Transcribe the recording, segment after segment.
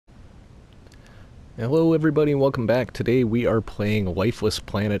Hello everybody and welcome back. Today we are playing Lifeless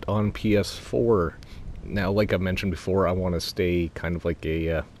Planet on PS4. Now, like I mentioned before, I want to stay kind of like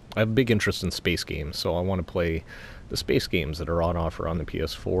I have a big interest in space games, so I want to play the space games that are on offer on the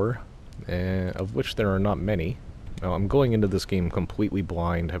PS4, of which there are not many. Now, I'm going into this game completely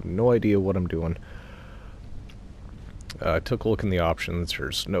blind, have no idea what I'm doing. I took a look in the options.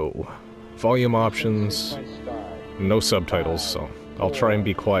 There's no volume options, no subtitles, so I'll try and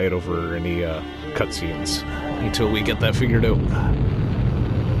be quiet over any cutscenes until we get that figured out.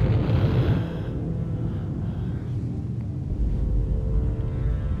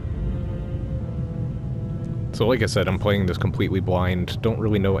 So like I said, I'm playing this completely blind, don't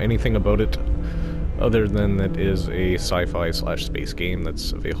really know anything about it, other than that it is a sci-fi slash space game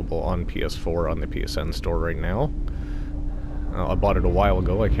that's available on PS4 on the PSN store right now. I bought it a while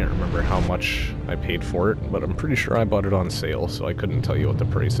ago. I can't remember how much I paid for it, but I'm pretty sure I bought it on sale, so I couldn't tell you what the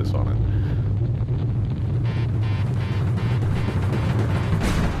price is on it.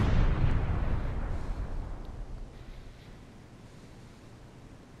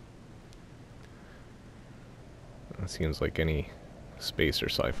 It seems like any space or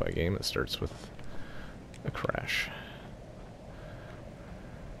sci-fi game, it starts with a crash.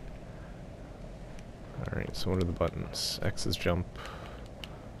 Alright, so what are the buttons? X is jump.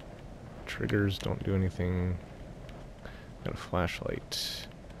 Triggers don't do anything. Got a flashlight.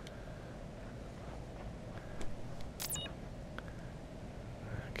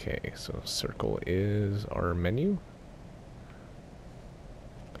 Okay, so circle is our menu.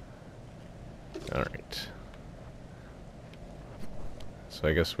 Alright. So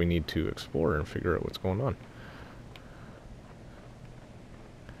I guess we need to explore and figure out what's going on.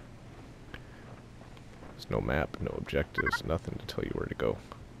 There's no map, no objectives, nothing to tell you where to go.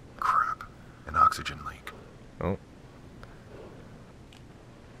 Crap. An oxygen leak. Oh.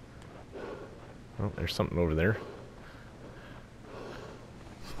 Oh, there's something over there.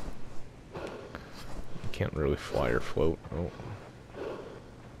 You can't really fly or float. Oh.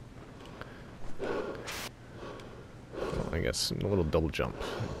 Well, I guess a little double jump.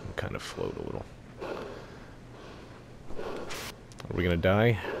 And kind of float a little. Are we gonna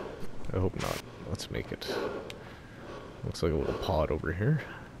die? I hope not. Let's make it. Looks like a little pod over here.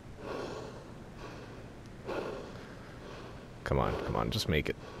 Come on, just make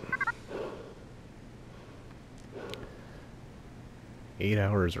it. 8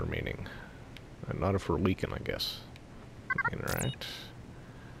 hours remaining. Not if we're leaking, I guess. Interact.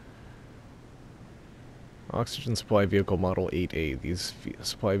 Oxygen supply vehicle model 8A. These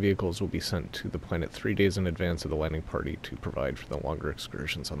supply vehicles will be sent to the planet 3 days in advance of the landing party to provide for the longer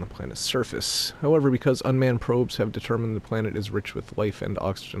excursions on the planet's surface. However, because unmanned probes have determined the planet is rich with life and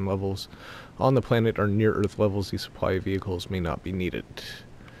oxygen levels on the planet are near Earth levels, these supply vehicles may not be needed.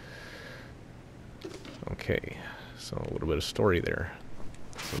 Okay, so a little bit of story there.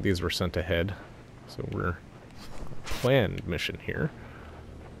 So these were sent ahead. So we're planned mission here.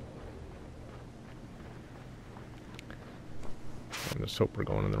 I just hope we're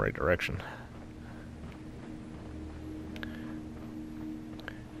going in the right direction.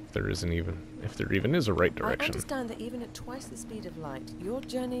 If there even is a right direction. I understand that even at twice the speed of light, your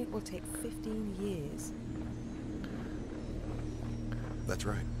journey will take 15 years. That's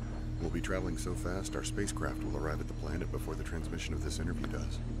right. We'll be traveling so fast, our spacecraft will arrive at the planet before the transmission of this interview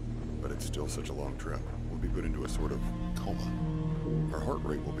does. But it's still such a long trip. We'll be put into a sort of coma. Our heart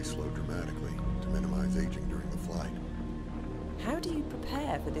rate will be slowed dramatically to minimize aging during the flight. How do you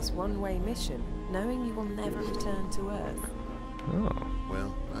prepare for this one-way mission, knowing you will never return to Earth? Oh.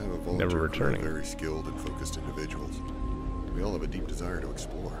 Well, I have a volunteer Never crew of returning. very skilled and focused individuals. We all have a deep desire to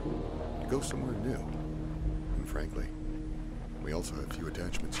explore, to go somewhere new. And frankly, we also have few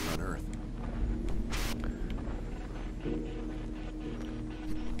attachments here on Earth.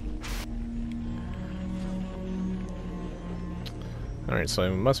 Alright, so I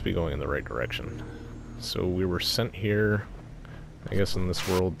must be going in the right direction. So we were sent here. I guess in this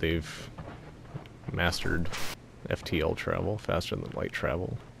world they've mastered FTL travel, faster than light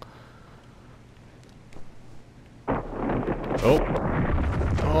travel. Oh!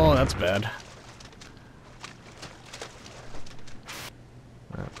 Oh, that's bad.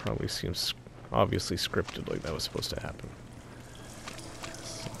 That probably seems obviously scripted, like that was supposed to happen.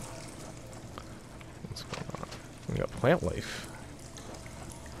 So, what's going on? We got plant life.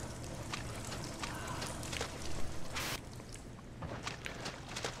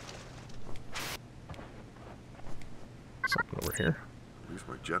 Something over here. At least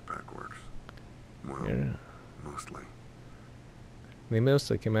my jetpack works. Well, Yeah. mostly. They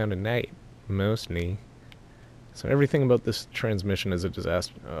mostly come out at night. Mostly. So everything about this transmission is a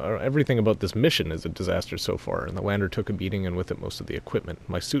disaster. Everything about this mission is a disaster so far, and the lander took a beating and with it most of the equipment.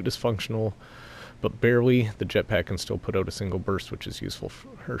 My suit is functional, but barely. The jetpack can still put out a single burst, which is useful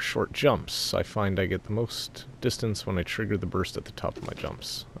for her short jumps. I find I get the most distance when I trigger the burst at the top of my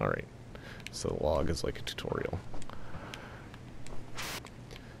jumps. Alright, so the log is like a tutorial.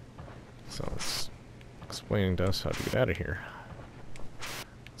 So it's explaining to us how to get out of here.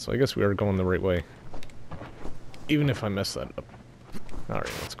 So I guess we are going the right way. Even if I mess that up.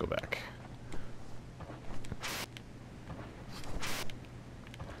 Alright, let's go back.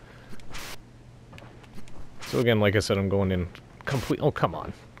 So again, like I said, I'm going in oh, come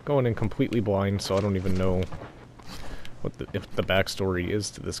on. Going in completely blind, so I don't even know what if the backstory is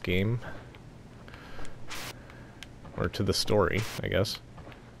to this game. Or to the story, I guess.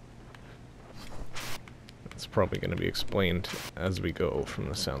 It's probably going to be explained as we go from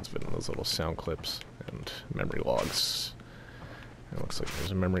the sounds of it in those little sound clips and memory logs. It looks like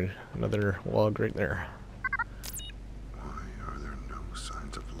there's another log right there. Why are there no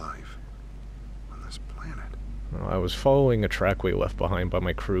signs of life on this planet? Well, I was following a trackway left behind by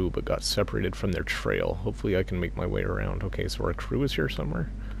my crew, but got separated from their trail. Hopefully I can make my way around. Okay, so our crew is here somewhere.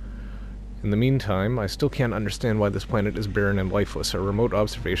 In the meantime, I still can't understand why this planet is barren and lifeless. Our remote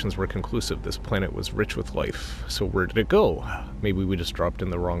observations were conclusive. This planet was rich with life. So where did it go? Maybe we just dropped in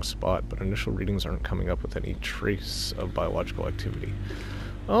the wrong spot, but initial readings aren't coming up with any trace of biological activity.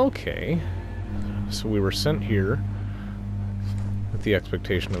 Okay. So we were sent here with the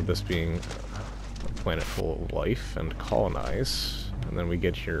expectation of this being a planet full of life and colonize. And then we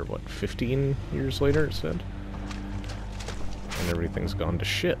get here, what, 15 years later, it said? And everything's gone to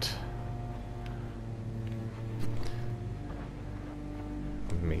shit.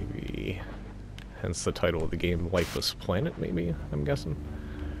 Maybe, hence the title of the game, Lifeless Planet, maybe, I'm guessing.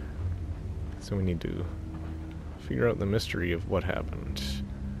 So we need to figure out the mystery of what happened.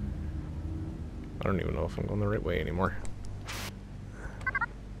 I don't even know if I'm going the right way anymore.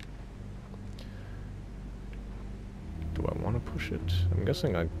 Do I want to push it? I'm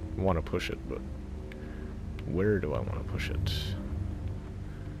guessing I want to push it, but where do I want to push it?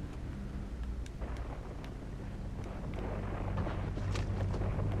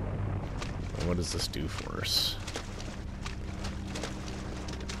 What does this do for us?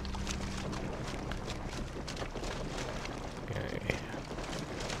 Okay.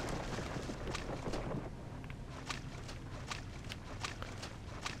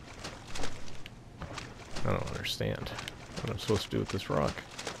 I don't understand what I'm supposed to do with this rock.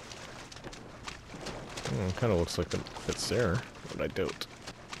 It kind of looks like it fits there, but I don't.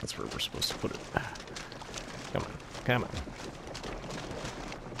 That's where we're supposed to put it. Come on, come on.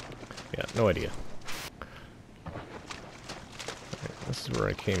 Yeah, no idea. Right, this is where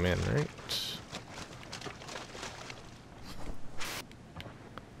I came in, right?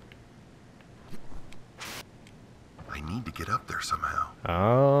 I need to get up there somehow.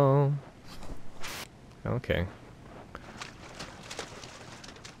 Oh. Okay.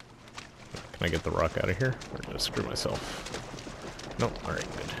 Can I get the rock out of here? Or did I screw myself? Nope, alright,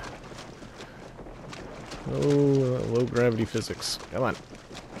 good. Oh, low gravity physics. Come on.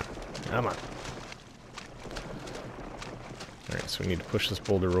 Come on. Alright, so we need to push this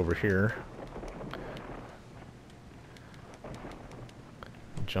boulder over here.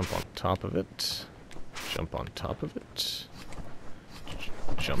 Jump on top of it. Jump on top of it.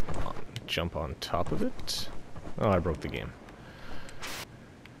 Jump on top of it. Oh, I broke the game.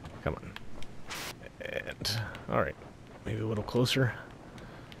 Come on. And, alright. Maybe a little closer.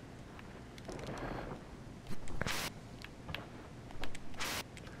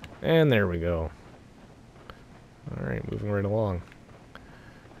 And there we go. Alright, moving right along.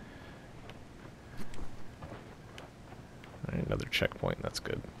 Alright, another checkpoint, that's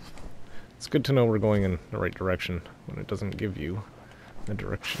good. It's good to know we're going in the right direction when it doesn't give you the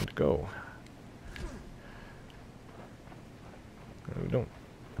direction to go. And we don't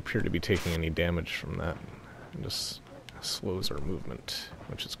appear to be taking any damage from that. It just slows our movement,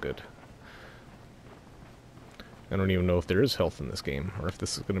 which is good. I don't even know if there is health in this game, or if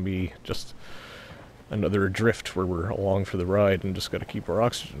this is going to be just another drift where we're along for the ride and just got to keep our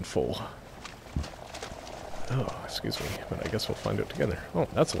oxygen full. Oh, excuse me, but I guess we'll find out together. Oh,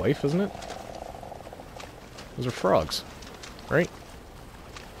 that's life, isn't it? Those are frogs, right?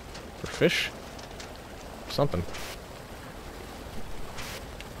 Or fish? Something.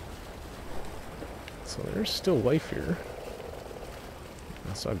 So there's still life here.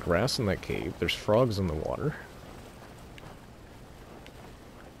 I saw grass in that cave. There's frogs in the water.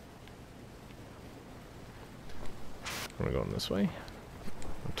 Am I going this way?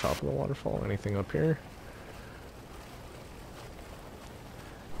 On top of the waterfall? Anything up here?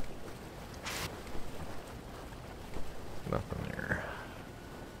 Nothing there.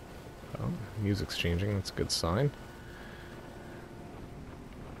 Oh, music's changing. That's a good sign.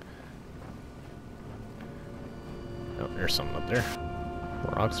 Oh, there's something up there.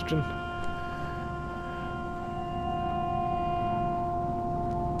 More oxygen.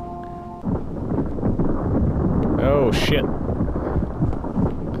 Oh, shit.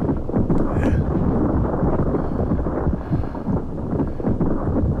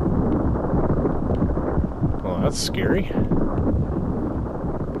 Well, that's scary. I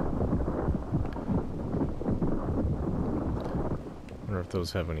wonder if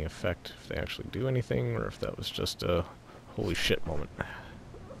those have any effect, if they actually do anything, or if that was just a holy shit moment.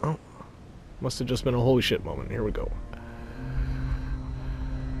 Oh, must have just been a holy shit moment. Here we go.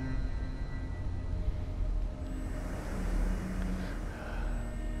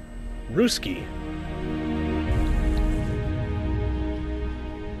 Ruski.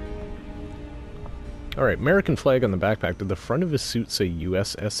 Alright, American flag on the backpack. Did the front of his suit say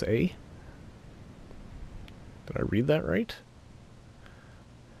USSA? Did I read that right?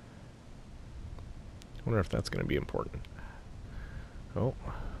 I wonder if that's going to be important. Oh.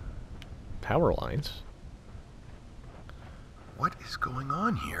 Power lines. What is going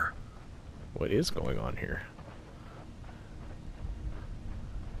on here? What is going on here?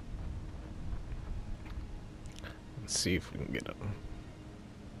 Let's see if we can get them.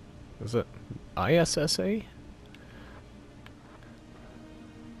 Is it ISSA?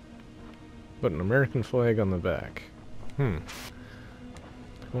 But an American flag on the back. I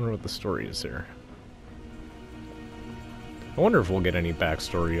wonder what the story is there. I wonder if we'll get any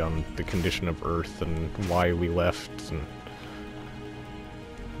backstory on the condition of Earth and why we left and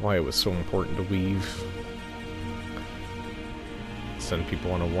why it was so important to leave. Send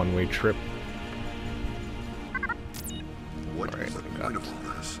people on a one-way trip. What is the point of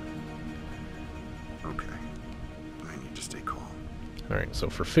all this? Okay. I need to stay calm. Alright, so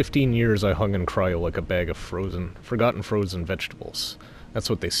for 15 years I hung in cryo like a bag of forgotten frozen vegetables. That's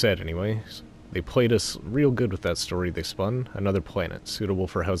what they said anyways. They played us real good with that story they spun. Another planet, suitable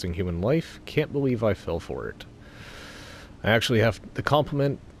for housing human life. Can't believe I fell for it. I actually have to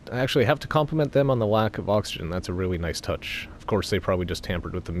compliment them on the lack of oxygen. That's a really nice touch. Of course, they probably just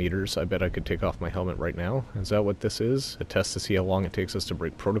tampered with the meters. I bet I could take off my helmet right now. Is that what this is? A test to see how long it takes us to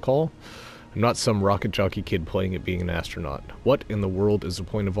break protocol? I'm not some rocket jockey kid playing at being an astronaut. What in the world is the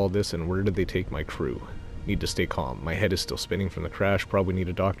point of all this, and where did they take my crew? Need to stay calm. My head is still spinning from the crash. Probably need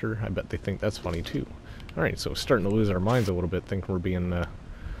a doctor. I bet they think that's funny too. Alright, so starting to lose our minds a little bit, thinking we're being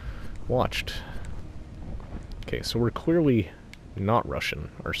watched. Okay, so we're clearly not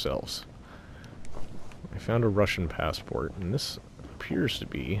Russian ourselves. I found a Russian passport, and this appears to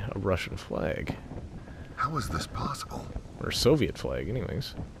be a Russian flag. How is this possible? Or a Soviet flag,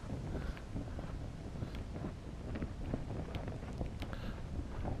 anyways.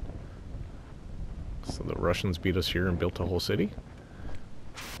 So the Russians beat us here and built a whole city?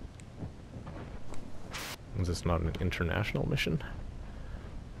 Is this not an international mission?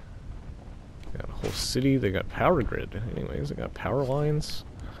 They got a whole city, they got power grid. Anyways, they got power lines.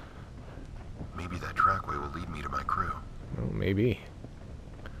 Maybe that trackway will lead me to my crew. Oh, maybe.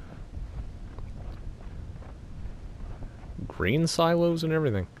 Grain silos and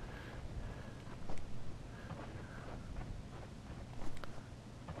everything.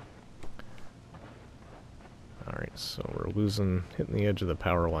 Alright, so we're hitting the edge of the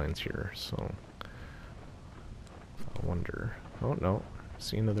power lines here, so I wonder. Oh no,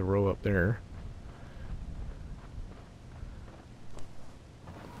 see another row up there.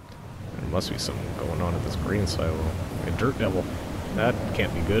 There must be something going on at this grain silo. A dirt devil. That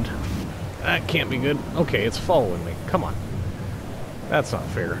can't be good. That can't be good. Okay, it's following me. Come on. That's not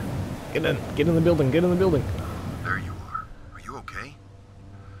fair. Get in. Get in the building. Get in the building. There you are. Are you okay?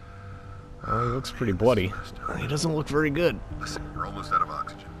 Oh, he looks pretty bloody. He doesn't look very good. Listen, you're almost out of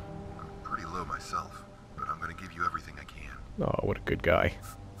oxygen. I'm pretty low myself, but I'm gonna give you everything I can. Oh, what a good guy.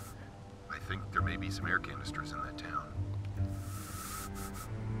 I think there may be some air canisters in that town.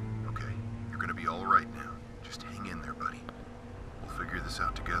 Okay, you're gonna be all right now. Just hang in there, buddy. We'll figure this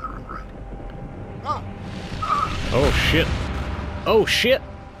out together, all right? Whoa! Oh, shit. Oh, shit!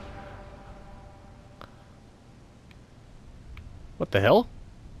 What the hell?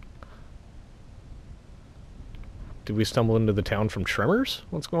 Did we stumble into the town from Tremors?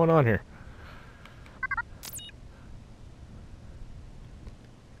 What's going on here?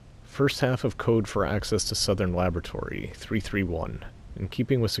 First half of code for access to Southern Laboratory, 331. In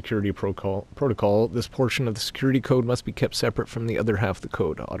keeping with security protocol, this portion of the security code must be kept separate from the other half of the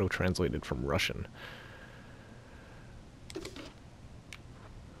code, auto-translated from Russian.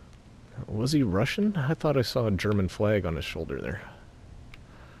 Was he Russian? I thought I saw a German flag on his shoulder there.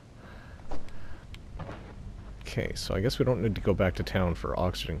 Okay, so I guess we don't need to go back to town for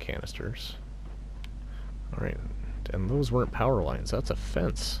oxygen canisters. Alright, and those weren't power lines. That's a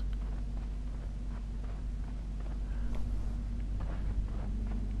fence.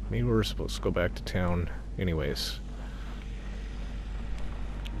 Maybe we're supposed to go back to town anyways.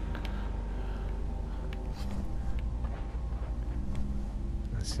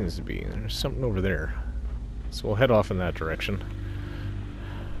 That seems to be... There's something over there. So we'll head off in that direction.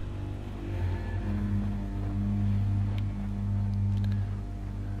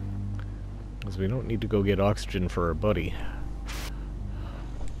 Because we don't need to go get oxygen for our buddy.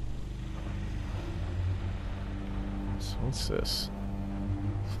 So what's this?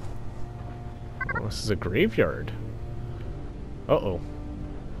 Oh, this is a graveyard. Uh-oh.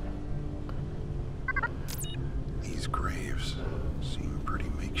 These graves seem pretty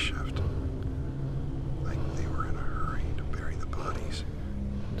makeshift. Like they were in a hurry to bury the bodies.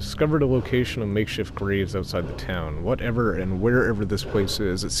 Discovered a location of makeshift graves outside the town. Whatever and wherever this place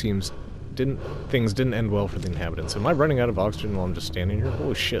is, it seems things didn't end well for the inhabitants. Am I running out of oxygen while I'm just standing here?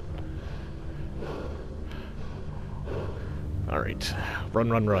 Holy shit. Alright. Run,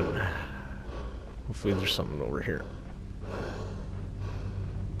 run, run. Hopefully there's something over here.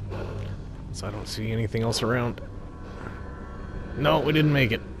 So I don't see anything else around. No, we didn't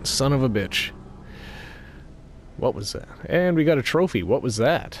make it. Son of a bitch. What was that? And we got a trophy. What was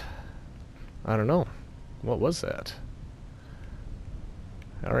that? I don't know. What was that?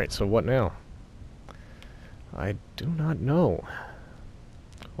 Alright, so what now? I do not know.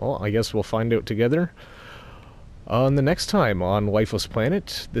 Well, I guess we'll find out together on the next time on Lifeless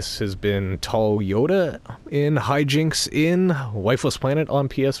Planet. This has been Tall Yoda in Jinks in Lifeless Planet on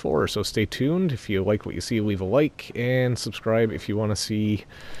PS4. So stay tuned. If you like what you see, leave a like and subscribe if you want to see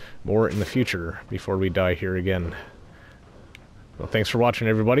more in the future before we die here again. Well, thanks for watching,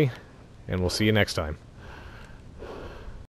 everybody, and we'll see you next time.